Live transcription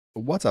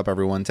What's up,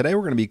 everyone? Today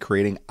we're going to be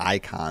creating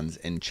icons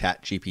in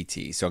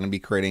ChatGPT. So I'm going to be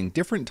creating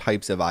different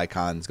types of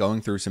icons,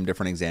 going through some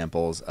different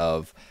examples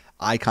of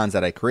icons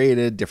that I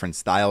created, different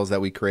styles that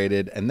we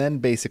created, and then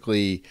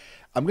basically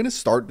I'm going to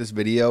start this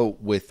video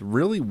with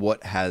really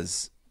what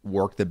has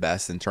worked the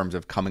best in terms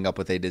of coming up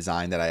with a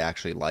design that I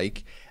actually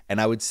like.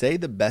 And I would say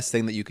the best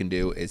thing that you can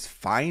do is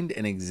find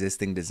an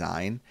existing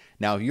design.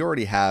 Now, if you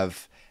already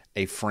have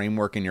a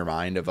framework in your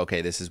mind of,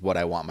 okay, this is what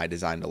I want my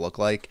design to look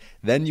like,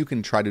 then you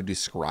can try to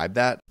describe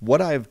that.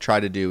 What I've tried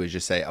to do is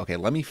just say, okay,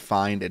 let me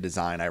find a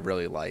design I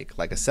really like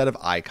a set of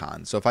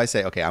icons. So if I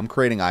say, okay, I'm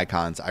creating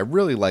icons, I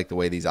really like the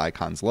way these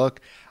icons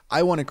look,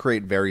 I want to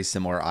create very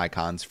similar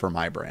icons for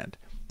my brand.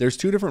 There's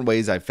two different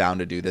ways I've found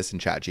to do this in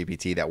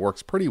ChatGPT that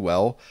works pretty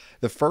well.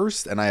 The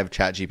first, and I have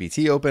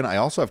ChatGPT open, I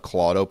also have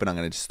Claude open. I'm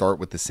going to start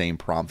with the same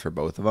prompt for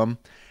both of them.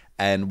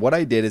 And what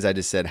I did is I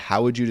just said,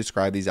 how would you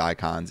describe these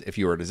icons? If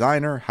you were a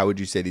designer, how would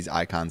you say these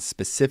icons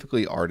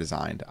specifically are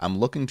designed? I'm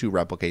looking to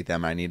replicate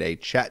them. I need a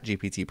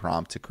ChatGPT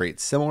prompt to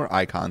create similar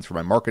icons for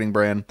my marketing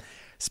brand,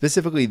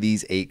 specifically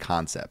these 8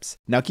 concepts.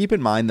 Now, keep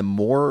in mind, the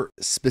more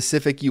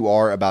specific you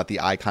are about the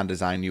icon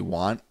design you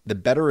want, the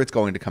better it's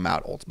going to come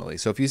out ultimately.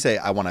 So if you say,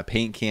 I want a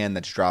paint can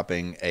that's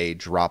dropping a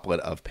droplet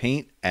of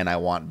paint and I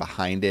want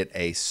behind it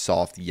a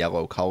soft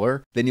yellow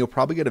color, then you'll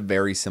probably get a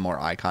very similar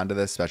icon to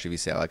this, especially if you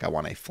say, like, I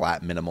want a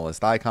flat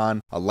minimalist icon,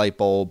 a light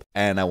bulb,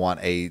 and I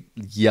want a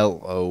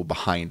yellow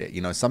behind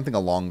it, something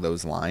along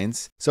those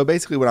lines. So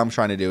basically what I'm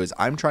trying to do is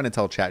I'm trying to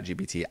tell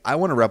ChatGPT, I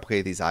want to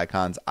replicate these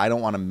icons. I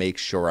don't want to make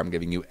sure I'm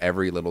giving you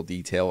every little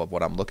detail of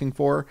what I'm looking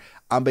for.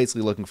 I'm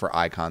basically looking for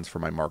icons for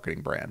my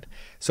marketing brand.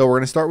 So we're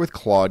going to start with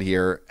Claude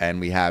here, and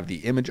we have the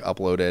image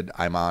uploaded.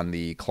 I'm on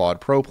the Claude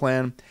Pro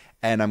plan,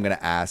 and I'm going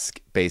to ask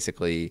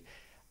basically,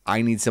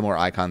 I need similar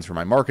icons for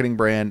my marketing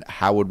brand.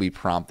 How would we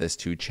prompt this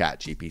to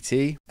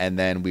ChatGPT? And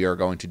then we are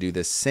going to do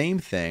the same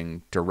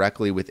thing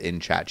directly within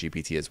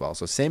ChatGPT as well.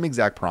 So same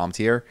exact prompt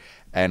here.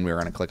 And we're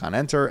going to click on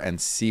enter and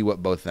see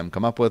what both of them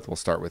come up with. We'll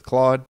start with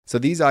Claude. So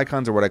these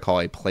icons are what I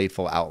call a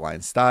playful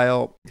outline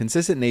style.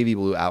 Consistent navy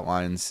blue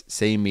outlines,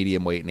 same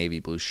medium weight navy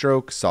blue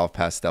stroke, soft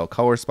pastel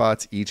color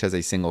spots, each has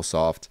a single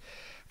soft.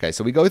 Okay,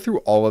 so we go through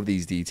all of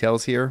these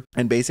details here,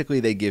 and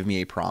basically they give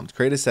me a prompt.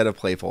 Create a set of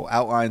playful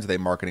outlines with a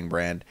marketing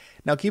brand.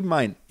 Now keep in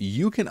mind,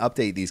 you can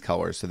update these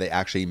colors so they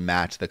actually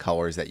match the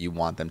colors that you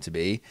want them to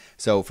be.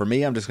 So for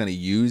me, I'm just going to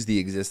use the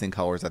existing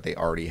colors that they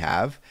already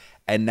have.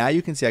 And now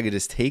you can see I could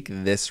just take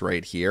this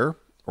right here.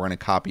 We're going to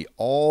copy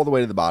all the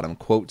way to the bottom,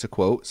 quote to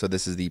quote. So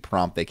this is the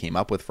prompt they came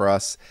up with for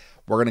us.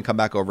 We're going to come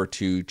back over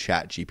to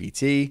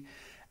ChatGPT.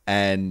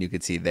 And you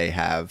can see they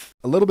have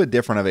a little bit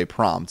different of a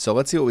prompt. So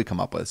let's see what we come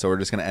up with. So we're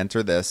just going to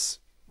enter this.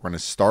 We're going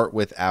to start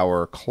with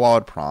our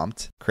Claude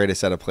prompt, create a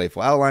set of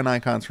playful outline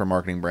icons for a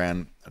marketing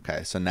brand.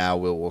 Okay, so now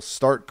we'll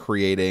start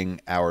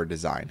creating our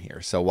design here.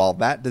 So while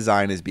that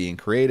design is being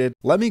created,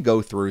 let me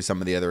go through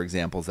some of the other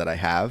examples that I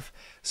have.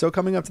 So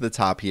coming up to the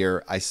top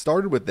here, I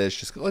started with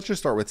this. Let's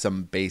just start with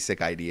some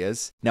basic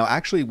ideas. Now,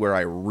 actually where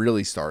I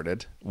really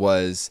started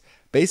was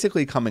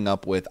basically coming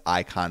up with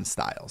icon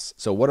styles.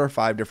 So what are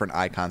 5 different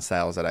icon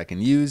styles that I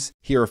can use?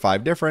 Here are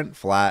 5 different: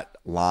 flat,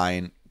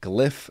 line,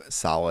 glyph,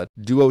 solid,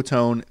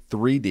 duotone,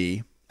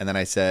 3D. And then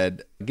I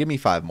said, give me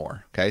 5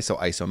 more. Okay, so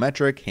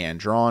isometric,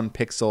 hand-drawn,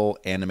 pixel,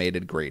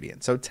 animated,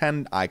 gradient. So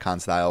 10 icon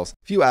styles.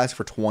 If you ask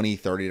for 20,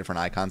 30 different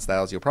icon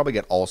styles, you'll probably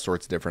get all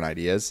sorts of different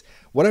ideas.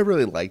 What I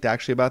really liked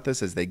actually about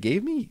this is they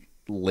gave me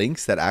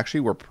links that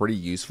actually were pretty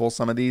useful.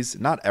 Some of these,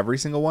 not every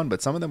single one,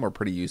 but some of them were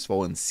pretty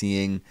useful in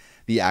seeing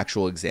the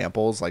actual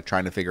examples, like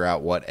trying to figure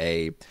out what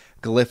a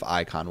glyph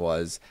icon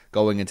was,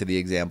 going into the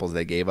examples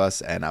they gave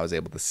us, and I was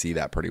able to see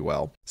that pretty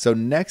well. So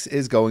next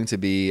is going to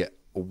be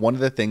one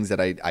of the things that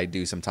I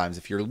do sometimes.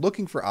 If you're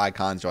looking for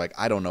icons, you're like,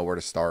 I don't know where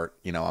to start.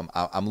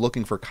 I'm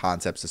looking for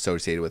concepts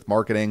associated with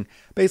marketing.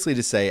 Basically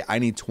just say, I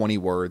need 20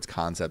 words,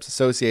 concepts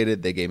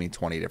associated. They gave me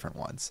 20 different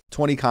ones.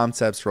 20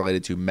 concepts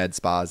related to med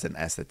spas and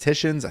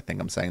estheticians. I think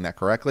I'm saying that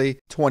correctly.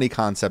 20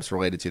 concepts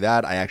related to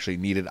that. I actually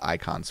needed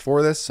icons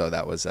for this, so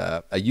that was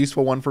a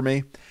useful one for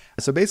me.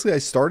 So basically I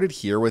started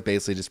here with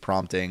basically just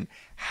prompting,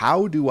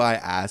 how do I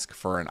ask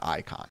for an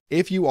icon?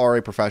 If you are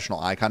a professional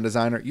icon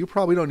designer, you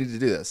probably don't need to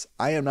do this.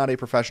 I am not a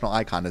professional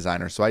icon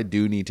designer, so I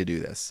do need to do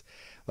this.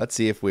 Let's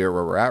see if we're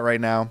where we're at right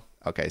now.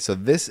 Okay, so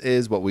this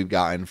is what we've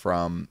gotten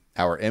from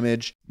our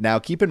image. Now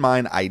keep in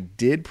mind, I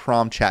did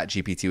prompt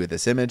ChatGPT with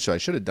this image, so I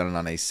should have done it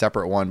on a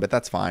separate one, but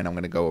that's fine. I'm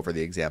going to go over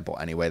the example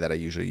anyway that I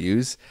usually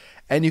use.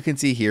 And you can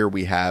see here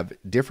we have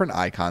different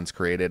icons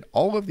created.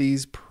 All of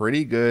these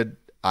pretty good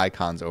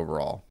icons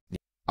overall.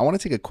 I want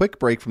to take a quick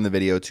break from the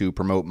video to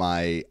promote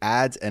my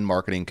ads and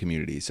marketing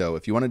community. So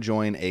if you want to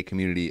join a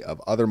community of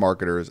other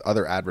marketers,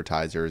 other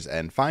advertisers,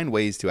 and find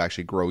ways to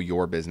actually grow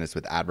your business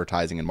with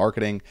advertising and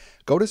marketing,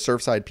 go to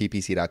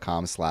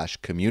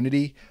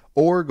surfsideppc.com/community,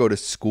 or go to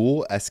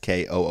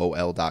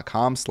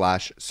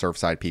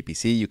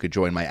school.com/surfsideppc. You could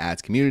join my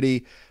ads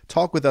community,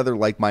 talk with other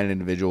like-minded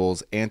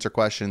individuals, answer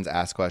questions,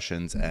 ask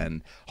questions,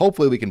 and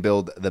hopefully we can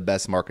build the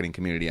best marketing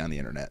community on the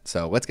internet.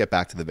 So let's get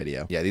back to the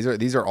video. Yeah,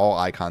 these are all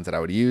icons that I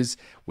would use.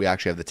 We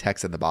actually have the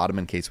text at the bottom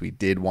in case we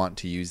did want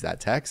to use that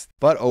text,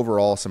 but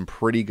overall some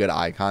pretty good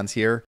icons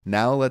here.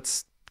 Now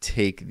let's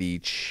take the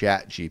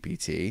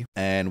ChatGPT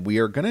and we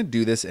are going to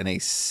do this in a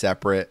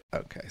separate,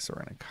 okay, so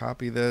we're going to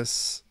copy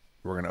this.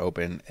 We're going to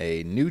open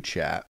a new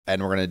chat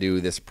and we're going to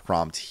do this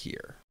prompt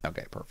here.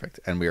 Okay, perfect.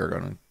 And we are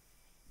going to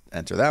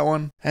enter that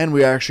one. And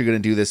we're actually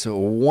going to do this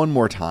one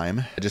more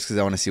time just because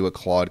I want to see what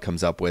Claude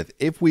comes up with.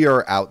 If we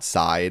are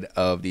outside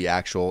of the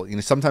actual,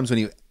 sometimes when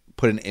you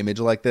put an image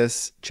like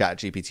this,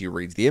 ChatGPT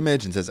reads the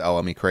image and says, oh,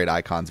 let me create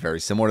icons very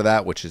similar to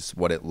that, which is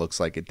what it looks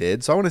like it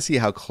did. So I want to see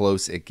how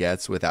close it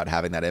gets without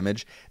having that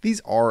image.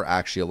 These are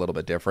actually a little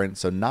bit different,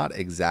 so not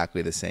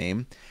exactly the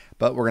same,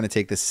 but we're going to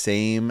take the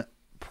same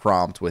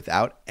prompt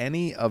without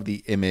any of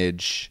the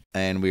image,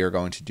 and we are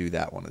going to do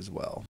that one as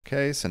well.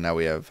 Okay, so now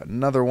we have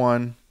another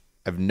one.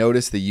 I've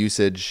noticed the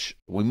usage.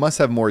 We must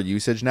have more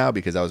usage now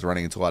because I was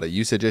running into a lot of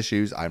usage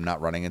issues. I'm not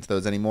running into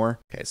those anymore.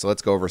 Okay, so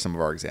let's go over some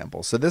of our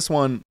examples. So this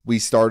one, we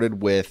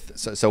started with,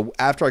 so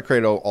after I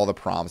created all the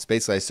prompts,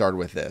 basically I started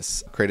with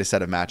this. Create a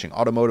set of matching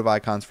automotive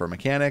icons for a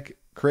mechanic.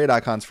 Create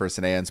icons for a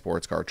sedan,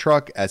 sports car,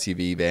 truck,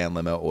 SUV, van,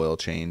 limo, oil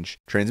change,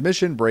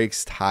 transmission,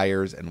 brakes,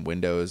 tires, and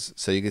windows.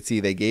 So you can see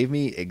they gave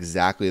me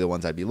exactly the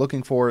ones I'd be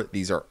looking for.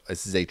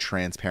 This is a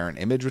transparent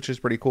image, which is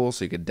pretty cool.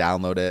 So you could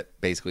download it,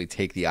 basically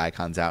take the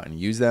icons out and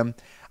use them.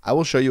 I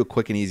will show you a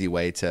quick and easy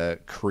way to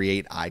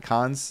create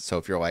icons. So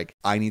if you're like,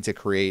 I need to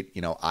create,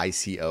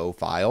 ICO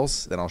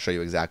files, then I'll show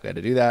you exactly how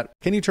to do that.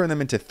 Can you turn them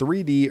into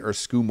 3D or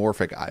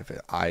skeuomorphic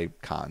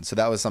icons? So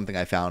that was something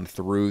I found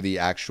through the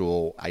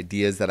actual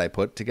ideas that I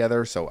put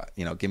together. So,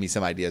 give me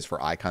some ideas for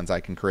icons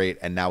I can create.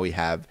 And now we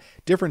have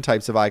different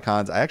types of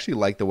icons. I actually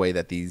like the way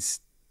that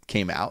these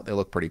came out. They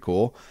look pretty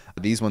cool.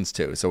 These ones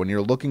too. So when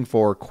you're looking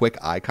for quick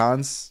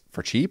icons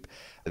for cheap,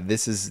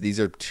 these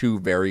are two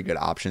very good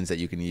options that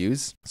you can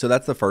use. So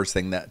that's the first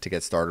thing to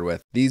get started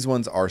with. These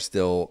ones are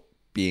still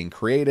being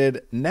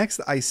created.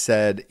 Next, I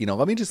said,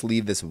 let me just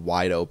leave this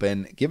wide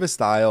open, give a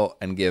style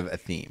and give a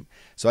theme.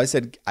 So I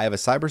said, I have a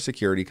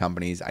cybersecurity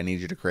companies. I need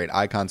you to create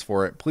icons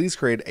for it. Please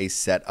create a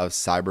set of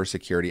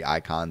cybersecurity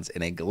icons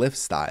in a glyph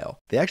style.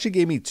 They actually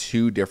gave me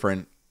two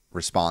different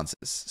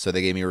responses. So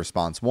they gave me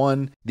response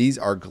one. These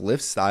are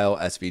glyph style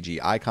SVG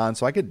icons.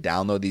 So I could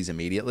download these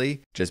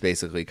immediately, just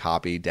basically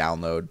copy,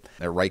 download,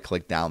 right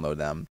click, download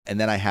them. And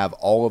then I have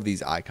all of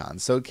these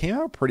icons. So it came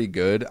out pretty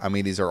good. I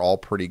mean, these are all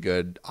pretty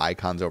good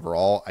icons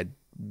overall. I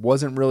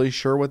wasn't really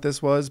sure what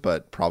this was,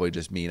 but probably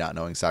just me not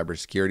knowing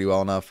cybersecurity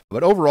well enough.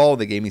 But overall,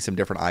 they gave me some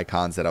different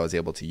icons that I was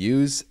able to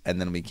use. And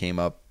then we came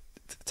up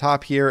to the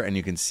top here and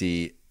you can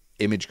see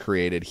image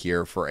created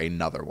here for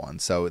another one.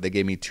 So they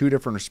gave me two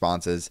different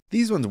responses.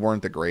 These ones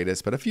weren't the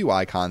greatest, but a few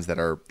icons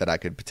that I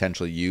could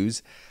potentially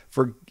use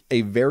for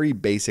a very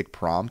basic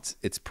prompt.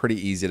 It's pretty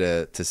easy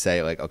to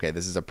say like, okay,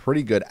 this is a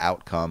pretty good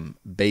outcome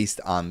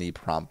based on the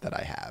prompt that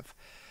I have.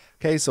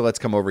 Okay, so let's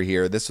come over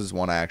here. This was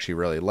one I actually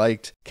really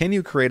liked. Can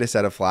you create a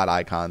set of flat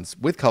icons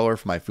with color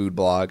for my food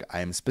blog?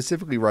 I am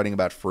specifically writing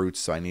about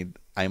fruits, so I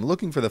am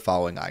looking for the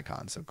following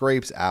icons. So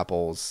grapes,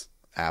 apples,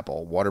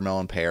 apple,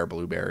 watermelon, pear,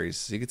 blueberries.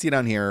 So you can see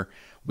down here,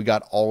 we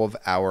got all of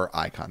our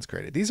icons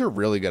created. These are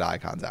really good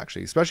icons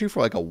actually, especially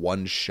for like a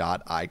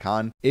one-shot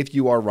icon. If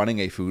you are running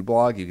a food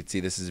blog, you can see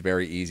this is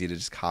very easy to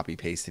just copy,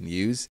 paste, and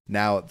use.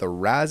 Now the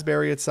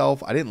raspberry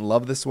itself, I didn't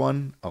love this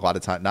one. A lot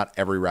of time, not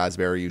every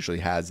raspberry usually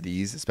has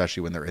these,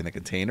 especially when they're in the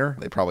container.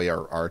 They probably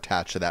are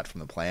attached to that from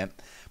the plant.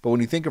 But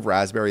when you think of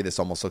raspberry, this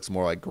almost looks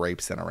more like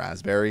grapes than a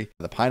raspberry.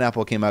 The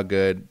pineapple came out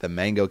good. The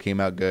mango came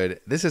out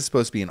good. This is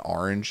supposed to be an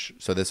orange,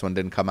 so this one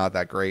didn't come out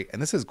that great.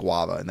 And this is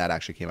guava, and that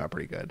actually came out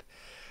pretty good.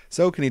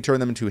 So can you turn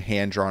them into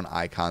hand-drawn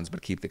icons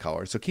but keep the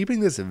color? So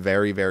keeping this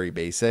very, very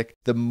basic,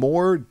 the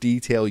more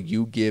detail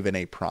you give in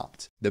a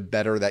prompt, the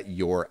better that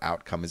your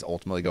outcome is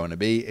ultimately going to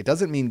be. It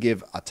doesn't mean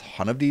give a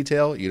ton of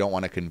detail. You don't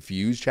want to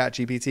confuse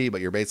ChatGPT,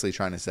 but you're basically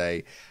trying to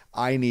say,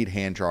 I need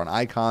hand-drawn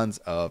icons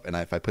of, and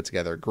if I put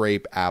together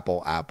grape,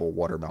 apple,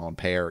 watermelon,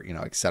 pear,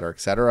 et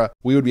cetera,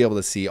 we would be able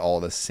to see all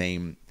the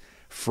same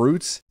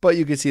fruits, but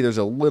you can see there's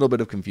a little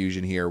bit of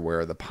confusion here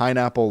where the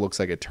pineapple looks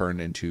like it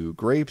turned into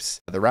grapes,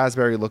 the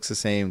raspberry looks the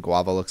same,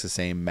 guava looks the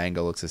same,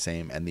 mango looks the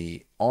same, and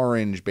the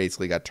orange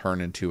basically got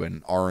turned into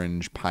an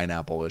orange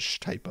pineapple-ish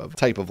type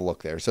of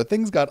look there. So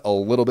things got a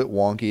little bit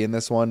wonky in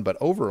this one, but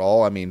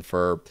overall, I mean,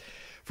 for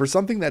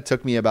something that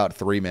took me about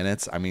 3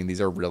 minutes, I mean,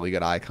 these are really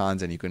good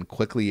icons and you can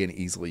quickly and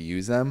easily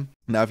use them.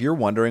 Now, if you're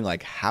wondering,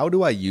 like, how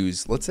do I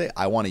use, let's say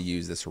I want to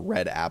use this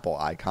red apple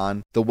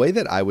icon, the way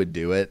that I would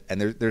do it,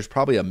 and there's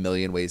probably a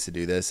million ways to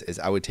do this, is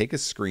I would take a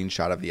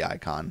screenshot of the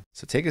icon.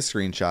 So take a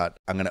screenshot.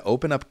 I'm going to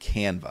open up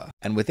Canva.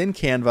 And within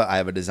Canva, I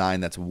have a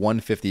design that's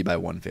 150 by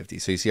 150.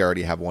 So you see I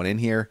already have one in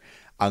here.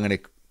 I'm going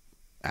to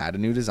add a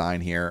new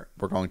design here.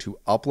 We're going to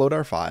upload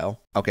our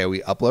file. Okay,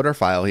 we upload our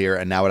file here,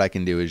 and now what I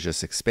can do is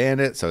just expand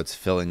it so it's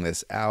filling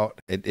this out.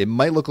 It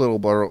might look a little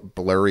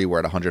blurry. We're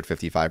at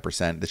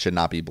 155%. This should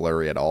not be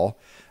blurry at all.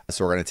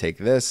 So we're going to take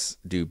this,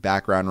 do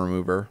background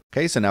remover.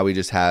 Okay, so now we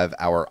just have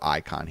our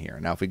icon here.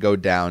 Now, if we go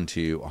down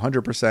to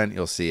 100%,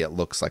 you'll see it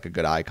looks like a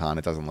good icon.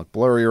 It doesn't look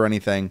blurry or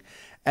anything.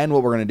 And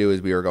what we're going to do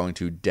is we are going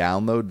to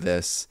download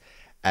this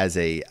as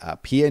a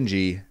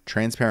PNG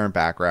transparent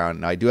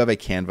background. Now, I do have a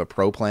Canva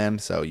Pro plan,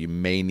 so you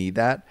may need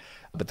that,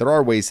 but there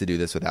are ways to do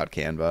this without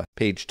Canva.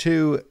 Page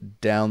 2,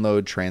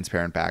 download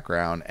transparent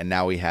background, and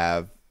now we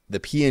have the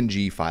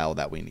PNG file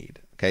that we need.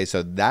 Okay,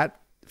 so that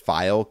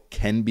file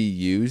can be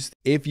used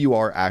if you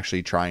are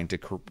actually trying to,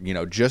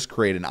 just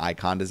create an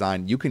icon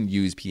design. You can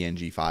use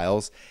PNG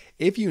files.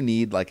 If you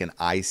need like an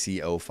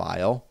ICO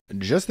file,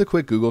 just a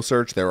quick Google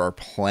search, there are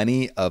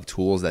plenty of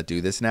tools that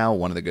do this now.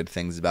 One of the good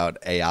things about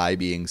AI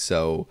being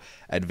so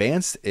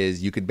advanced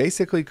is you could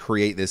basically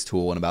create this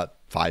tool in about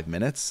 5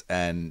 minutes.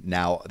 And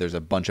now there's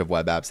a bunch of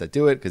web apps that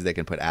do it because they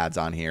can put ads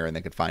on here and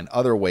they can find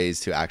other ways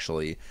to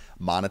actually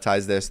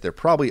monetize this. There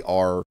probably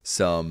are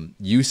some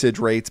usage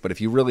rates, but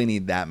if you really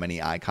need that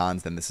many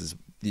icons, then this is,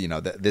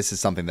 this is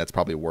something that's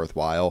probably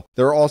worthwhile.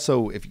 There are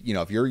also, if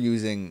you're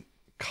using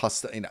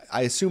custom,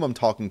 I assume I'm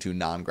talking to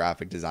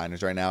non-graphic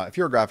designers right now. If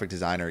you're a graphic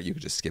designer, you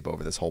could just skip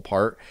over this whole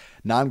part.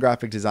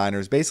 Non-graphic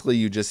designers, basically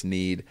you just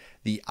need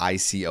the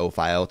ICO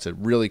file to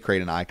really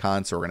create an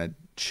icon. So we're going to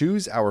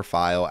choose our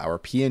file, our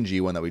PNG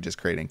one that we just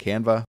created in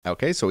Canva.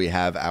 Okay, so we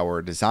have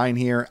our design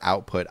here,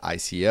 output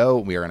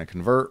ICO. We are going to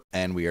convert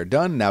and we are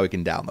done. Now we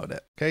can download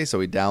it. Okay, so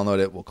we download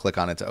it. We'll click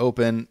on it to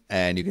open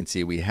and you can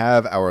see we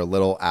have our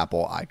little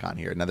Apple icon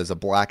here. Now there's a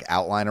black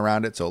outline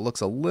around it, so it looks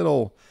a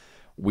little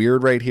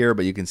weird right here,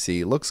 but you can see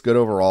it looks good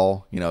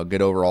overall,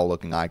 good overall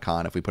looking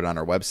icon. If we put it on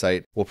our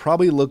website, will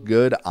probably look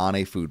good on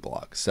a food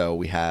blog. So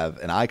we have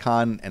an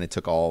icon and it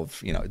took all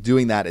of,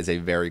 doing that is a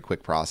very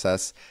quick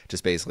process.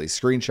 Just basically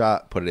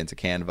screenshot, put it into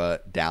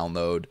Canva,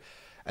 download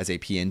as a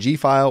PNG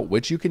file,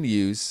 which you can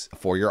use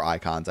for your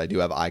icons. I do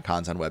have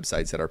icons on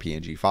websites that are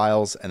PNG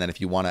files. And then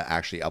if you want to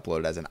actually upload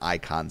it as an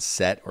icon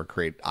set or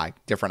create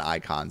different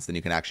icons, then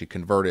you can actually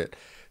convert it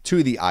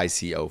to the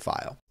ICO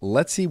file.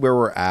 Let's see where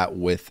we're at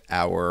with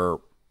our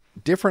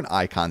different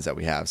icons that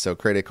we have. So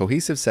create a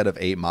cohesive set of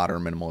 8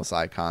 modern minimalist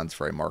icons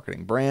for a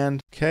marketing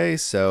brand. Okay,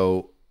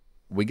 so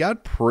we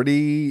got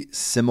pretty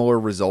similar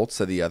results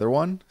to the other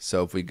one.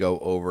 So if we go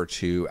over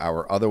to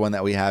our other one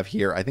that we have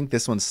here, I think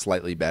this one's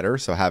slightly better.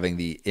 So having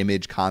the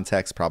image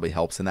context probably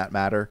helps in that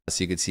matter.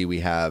 So you can see we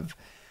have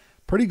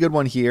pretty good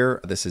one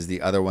here. This is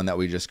the other one that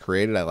we just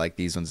created. I like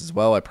these ones as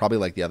well. I probably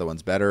like the other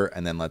ones better.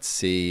 And then let's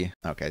see.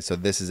 Okay, so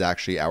this is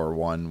actually our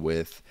one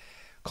with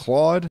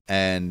Claude,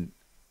 and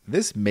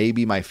this may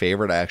be my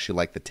favorite. I actually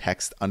like the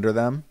text under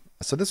them.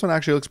 So this one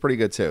actually looks pretty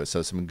good too.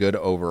 So some good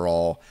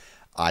overall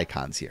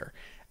icons here.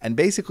 And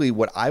basically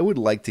what I would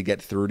like to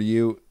get through to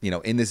you,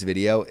 in this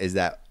video is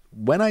that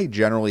when I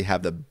generally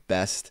have the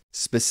best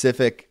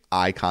specific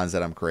icons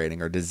that I'm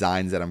creating or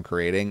designs that I'm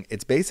creating,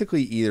 it's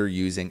basically either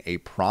using a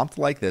prompt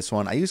like this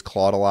one. I use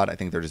Claude a lot. I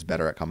think they're just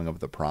better at coming up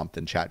with a prompt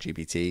than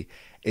ChatGPT.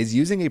 Is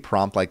using a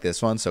prompt like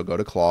this one. So go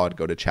to Claude,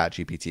 go to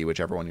ChatGPT,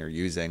 whichever one you're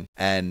using,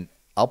 and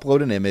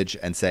upload an image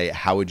and say,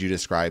 how would you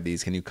describe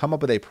these? Can you come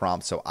up with a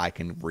prompt so I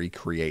can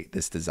recreate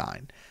this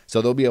design?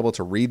 So they'll be able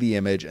to read the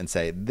image and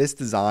say, this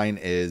design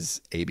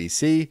is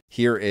ABC.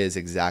 Here is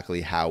exactly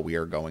how we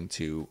are going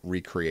to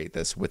recreate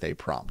this with a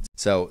prompt.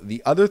 So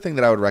the other thing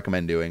that I would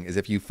recommend doing is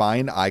if you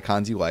find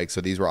icons you like, so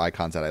these were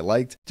icons that I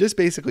liked, just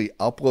basically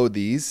upload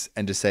these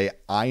and just say,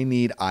 I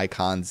need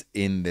icons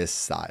in this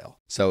style.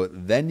 So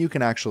then you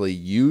can actually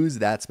use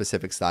that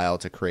specific style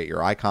to create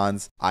your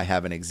icons. I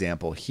have an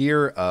example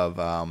here of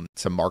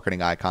some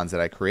marketing icons that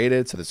I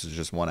created. So this is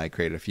just one I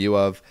created a few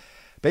of.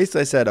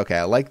 Basically, I said, okay,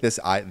 I like these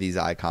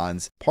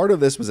icons. Part of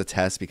this was a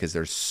test because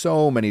there's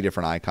so many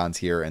different icons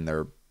here and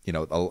they're,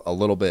 a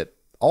little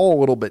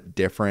bit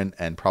different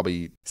and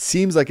probably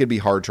seems like it'd be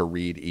hard to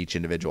read each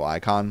individual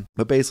icon.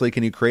 But basically,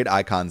 can you create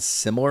icons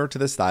similar to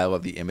the style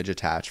of the image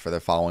attached for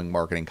the following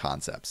marketing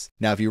concepts?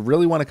 Now, if you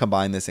really want to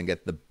combine this and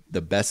get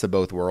the best of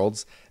both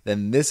worlds,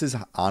 then this is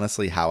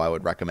honestly how I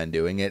would recommend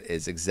doing it,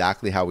 is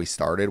exactly how we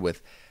started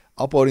with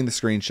uploading the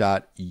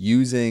screenshot,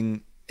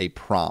 using a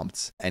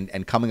prompt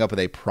and coming up with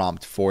a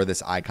prompt for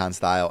this icon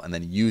style, and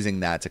then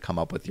using that to come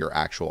up with your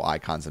actual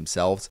icons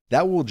themselves.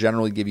 That will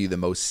generally give you the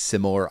most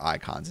similar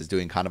icons, is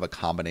doing kind of a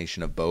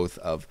combination of both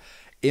of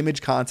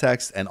image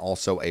context and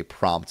also a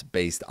prompt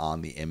based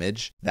on the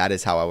image. That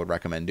is how I would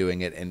recommend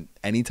doing it in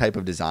any type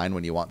of design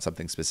when you want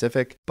something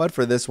specific. But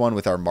for this one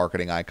with our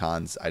marketing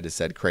icons, I just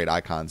said create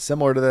icons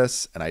similar to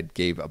this, and I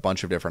gave a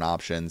bunch of different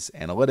options: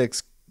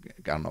 analytics,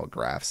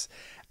 graphs,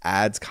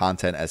 ads,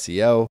 content,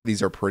 SEO.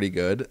 These are pretty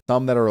good.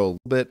 Some that are a little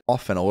bit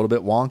off and a little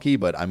bit wonky,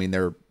 but I mean,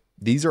 they're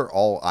These are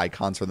all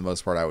icons for the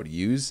most part I would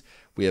use.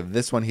 We have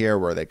this one here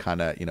where they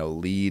kind of,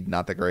 lead,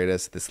 not the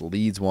greatest. This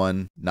leads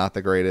one, not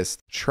the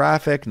greatest.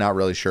 Traffic, not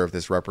really sure if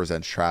this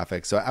represents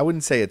traffic. So I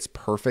wouldn't say it's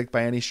perfect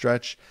by any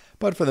stretch,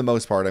 but for the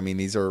most part, I mean,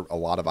 these are a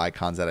lot of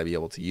icons that I'd be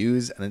able to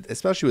use. And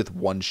especially with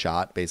one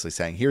shot, basically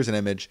saying, here's an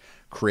image,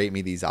 create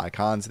me these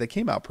icons. They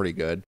came out pretty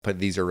good, but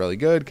these are really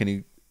good. Can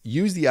you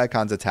use the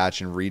icons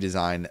attached and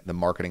redesign the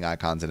marketing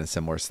icons in a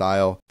similar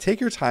style?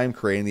 Take your time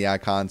creating the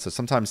icons. So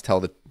sometimes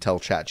tell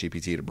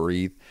ChatGPT to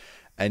breathe.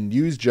 And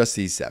use just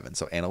these 7.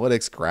 So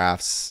analytics,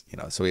 graphs,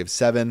 so we have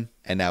 7,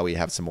 and now we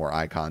have some more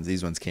icons.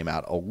 These ones came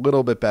out a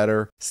little bit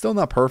better. Still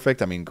not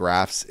perfect. I mean,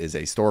 graphs is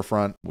a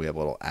storefront. We have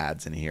little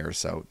ads in here,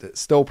 so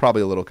still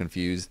probably a little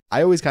confused.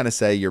 I always kind of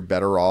say you're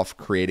better off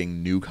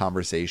creating new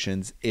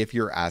conversations if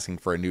you're asking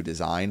for a new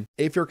design.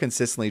 If you're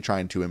consistently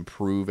trying to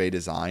improve a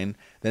design,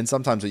 then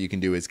sometimes what you can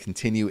do is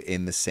continue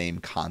in the same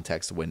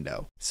context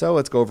window. So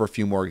let's go over a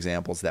few more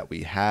examples that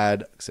we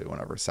had. So we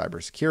went over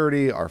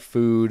cybersecurity, our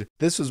food.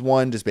 This was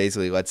one, just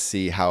basically let's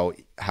see how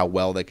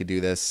well they could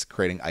do this,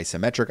 creating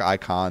isometric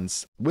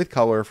icons with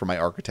color for my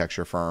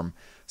architecture firm.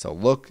 So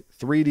look,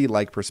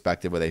 3D-like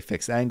perspective with a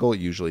fixed angle,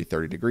 usually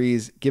 30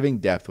 degrees, giving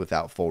depth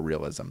without full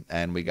realism.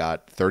 And we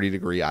got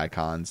 30-degree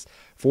icons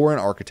for an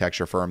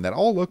architecture firm that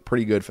all look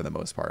pretty good for the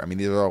most part. I mean,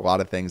 these are a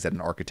lot of things that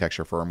an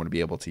architecture firm would be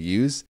able to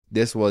use.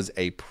 This was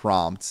a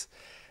prompt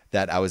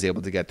that I was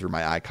able to get through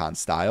my icon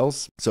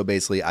styles. So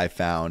basically I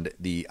found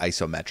the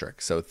isometric.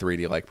 So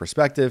 3D-like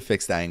perspective,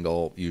 fixed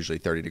angle, usually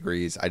 30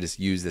 degrees. I just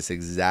use this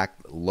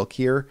exact look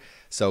here.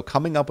 So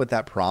coming up with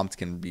that prompt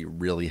can be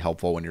really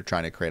helpful when you're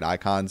trying to create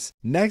icons.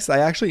 Next, I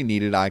actually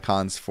needed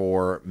icons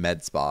for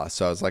med spa.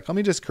 So I was like, let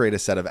me just create a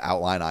set of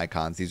outline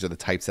icons. These are the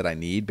types that I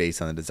need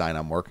based on the design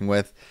I'm working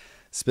with.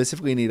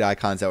 Specifically need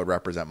icons that would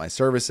represent my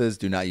services.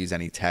 Do not use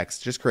any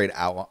text, just create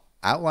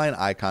outline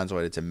icons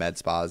related to med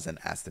spas and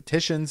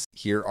estheticians.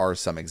 Here are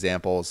some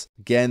examples.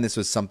 Again, this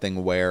was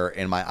something where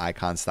in my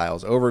icon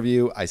styles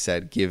overview, I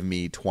said, give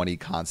me 20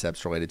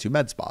 concepts related to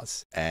med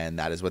spas. And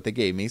that is what they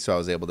gave me. So I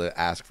was able to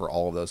ask for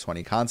all of those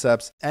 20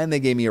 concepts. And they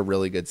gave me a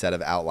really good set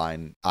of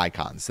outline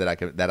icons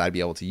that I'd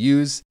be able to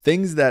use.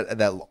 Things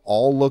that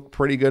all look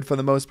pretty good for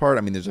the most part.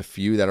 I mean, there's a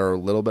few that are a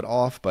little bit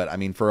off, but I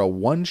mean, for a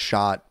one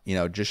shot,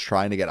 just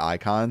trying to get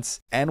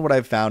icons. And what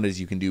I've found is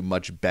you can do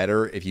much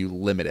better if you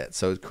limit it.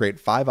 So create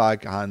 5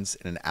 icons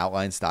in an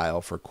outline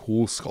style for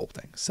cool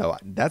sculpting. So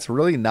that's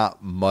really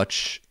not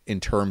much in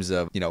terms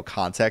of,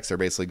 context. They're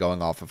basically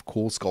going off of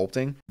cool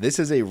sculpting. This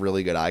is a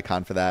really good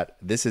icon for that.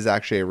 This is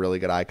actually a really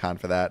good icon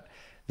for that.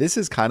 This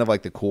is kind of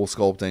like the cool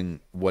sculpting,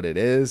 what it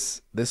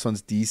is. This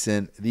one's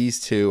decent. These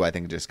two, I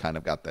think, just kind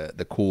of got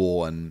the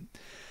cool, and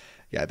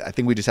yeah, I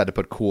think we just had to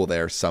put cool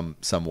there some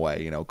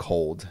way,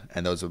 cold.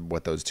 And those are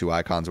what those 2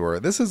 icons were.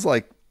 This is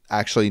like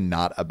actually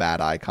not a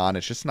bad icon.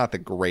 It's just not the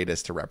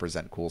greatest to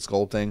represent cool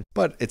sculpting,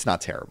 but it's not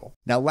terrible.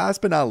 Now,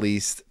 last but not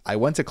least, I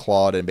went to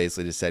Claude and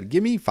basically just said,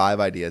 give me 5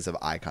 ideas of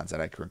icons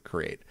that I can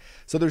create.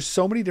 So there's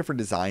so many different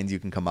designs you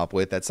can come up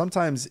with that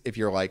sometimes if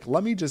you're like,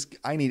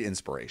 I need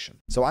inspiration.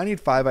 So I need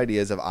 5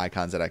 ideas of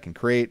icons that I can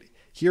create.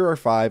 Here are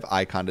 5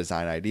 icon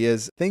design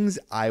ideas, things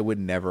I would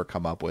never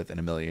come up with in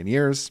a million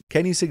years.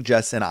 Can you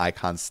suggest an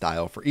icon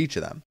style for each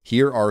of them?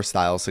 Here are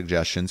style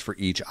suggestions for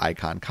each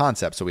icon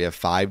concept. So we have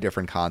 5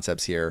 different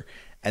concepts here.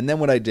 And then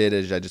what I did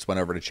is I just went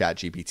over to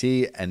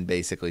ChatGPT and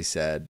basically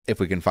said, if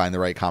we can find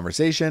the right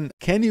conversation,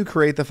 can you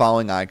create the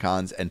following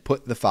icons and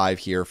put the 5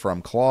 here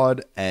from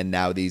Claude? And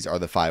now these are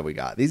the 5 we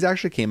got. These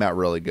actually came out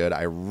really good.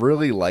 I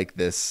really like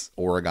this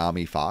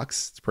origami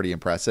fox. It's pretty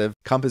impressive.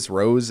 Compass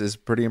rose is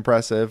pretty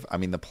impressive. I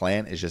mean, the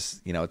plant is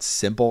just, it's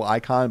simple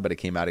icon, but it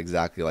came out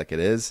exactly like it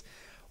is.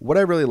 What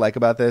I really like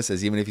about this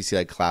is even if you see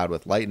like cloud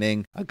with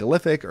lightning, a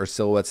glyphic or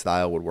silhouette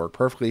style would work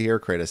perfectly here.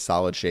 Create a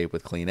solid shape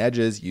with clean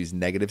edges, use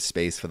negative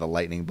space for the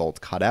lightning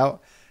bolt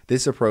cutout.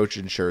 This approach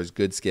ensures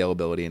good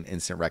scalability and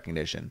instant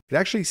recognition. You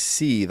can actually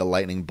see the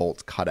lightning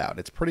bolt cutout.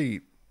 It's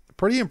pretty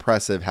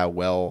impressive how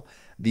well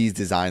these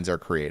designs are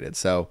created.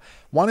 So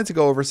wanted to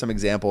go over some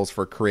examples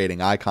for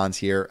creating icons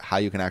here, how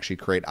you can actually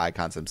create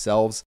icons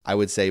themselves. I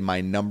would say my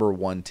number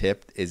 1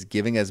 tip is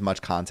giving as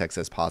much context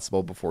as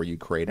possible before you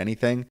create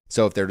anything.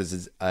 So if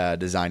there's a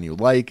design you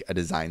like, a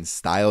design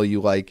style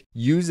you like,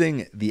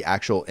 using the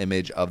actual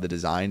image of the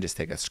design, just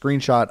take a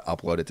screenshot,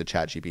 upload it to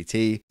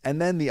ChatGPT.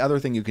 And then the other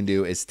thing you can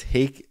do is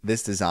take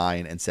this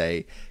design and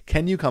say,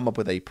 can you come up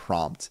with a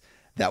prompt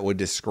that would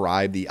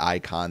describe the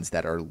icons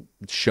that are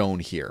shown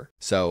here?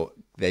 So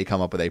they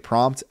come up with a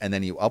prompt and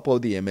then you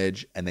upload the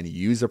image and then you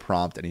use a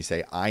prompt and you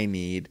say, I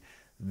need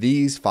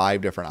these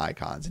 5 different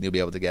icons, and you'll be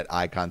able to get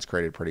icons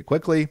created pretty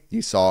quickly.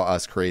 You saw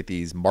us create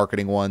these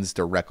marketing ones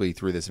directly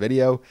through this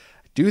video.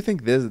 I do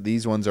think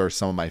these ones are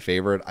some of my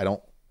favorite. I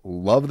don't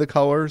love the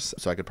colors,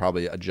 so I could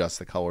probably adjust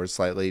the colors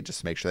slightly just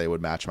to make sure they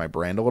would match my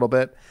brand a little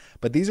bit.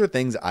 But these are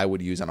things I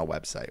would use on a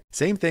website.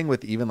 Same thing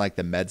with even like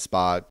the med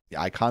spa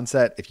icon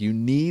set. If you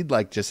need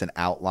like just an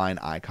outline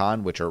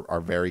icon, which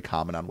are very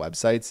common on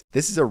websites,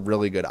 this is a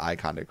really good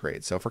icon to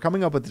create. So for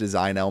coming up with the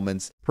design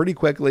elements pretty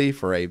quickly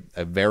for a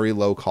very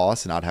low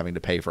cost and not having to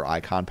pay for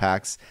icon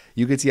packs,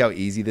 you can see how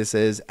easy this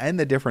is and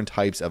the different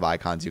types of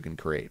icons you can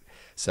create.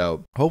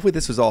 So hopefully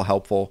this was all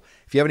helpful.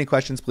 If you have any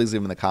questions, please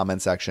leave them in the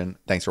comment section.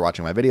 Thanks for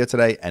watching my video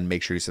today, and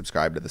make sure you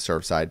subscribe to the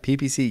Surfside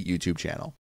PPC YouTube channel.